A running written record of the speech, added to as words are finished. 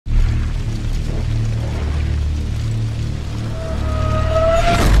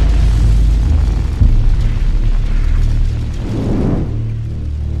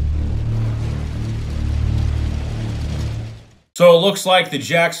So it looks like the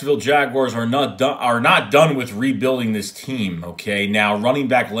Jacksonville Jaguars are not done with rebuilding this team, okay? Now, running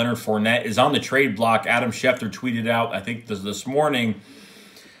back Leonard Fournette is on the trade block. Adam Schefter tweeted out, I think this morning,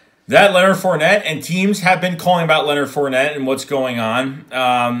 that Leonard Fournette and teams have been calling about Leonard Fournette and what's going on.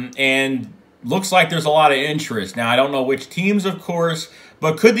 And looks like there's a lot of interest. Now, I don't know which teams, of course,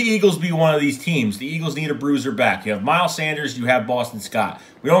 but could the Eagles be one of these teams? The Eagles need a bruiser back. You have Miles Sanders, you have Boston Scott.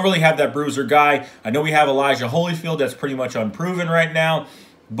 We don't really have that bruiser guy. I know we have Elijah Holyfield. That's pretty much unproven right now.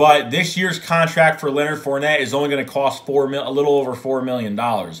 But this year's contract for Leonard Fournette is only going to cost a little over $4 million.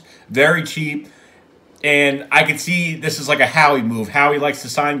 Very cheap. And I could see this is like a Howie move. Howie likes to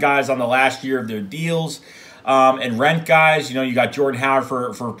sign guys on the last year of their deals and rent guys. You know, you got Jordan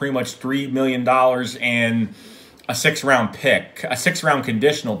Howard for pretty much $3 million and a 6th-round pick, a 6th-round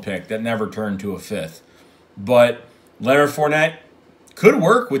conditional pick that never turned to a 5th. But Leonard Fournette could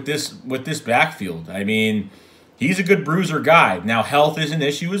work with this backfield. I mean, he's a good bruiser guy. Now, health is an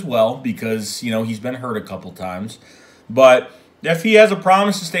issue as well because, you know, he's been hurt a couple times. But if he has a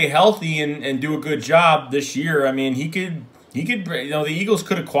promise to stay healthy and do a good job this year, I mean, he could, you know, the Eagles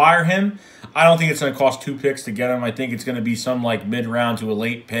could acquire him. I don't think it's going to cost 2 picks to get him. I think it's going to be some like mid-round to a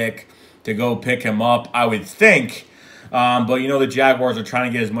late pick to go pick him up, I would think. But, you know, the Jaguars are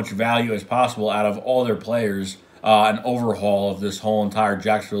trying to get as much value as possible out of all their players, an overhaul of this whole entire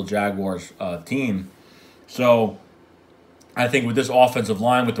Jacksonville Jaguars team. So I think with this offensive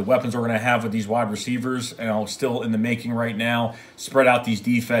line, with the weapons we're going to have with these wide receivers, you know, still in the making right now, spread out these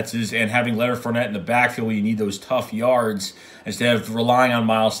defenses, and having Leonard Fournette in the backfield where you need those tough yards instead of relying on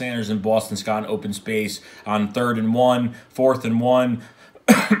Miles Sanders and Boston Scott in open space on 3rd and 1, 4th and 1,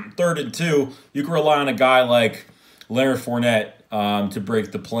 3rd and 2. You can rely on a guy like Leonard Fournette to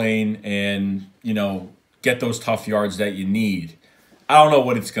break the plane and, you know, get those tough yards that you need. I don't know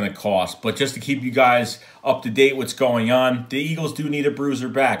what it's going to cost, but just to keep you guys up to date what's going on, the Eagles do need a bruiser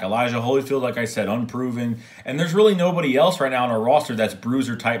back. Elijah Holyfield, like I said, unproven. And there's really nobody else right now on our roster that's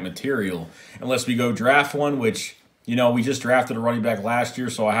bruiser-type material, unless we go draft one, which, you know, we just drafted a running back last year,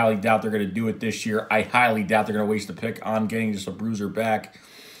 so I highly doubt they're going to do it this year. I highly doubt they're going to waste a pick on getting just a bruiser back.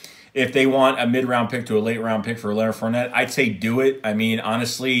 If they want a mid-round pick to a late-round pick for Leonard Fournette, I'd say do it. I mean,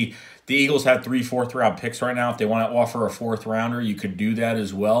 honestly, the Eagles have 3 4th-round picks right now. If they want to offer a 4th-rounder, you could do that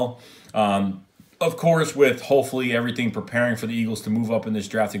as well. Of course, with hopefully everything preparing for the Eagles to move up in this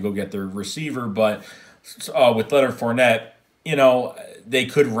draft to go get their receiver. But with Leonard Fournette, you know, they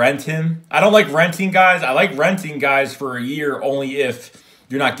could rent him. I don't like renting guys. I like renting guys for a year only if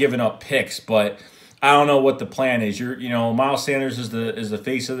you're not giving up picks. But I don't know what the plan is. You know, Miles Sanders is the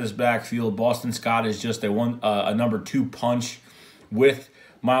face of this backfield. Boston Scott is just a number 2 punch with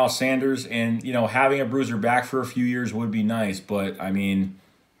Miles Sanders, and, you know, having a bruiser back for a few years would be nice, but, I mean,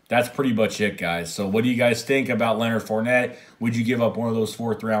 that's pretty much it, guys. So what do you guys think about Leonard Fournette? Would you give up one of those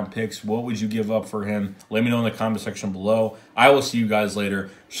 4th-round picks? What would you give up for him? Let me know in the comment section below. I will see you guys later.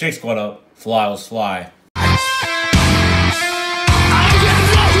 Shake Squad up. Fly, let's fly.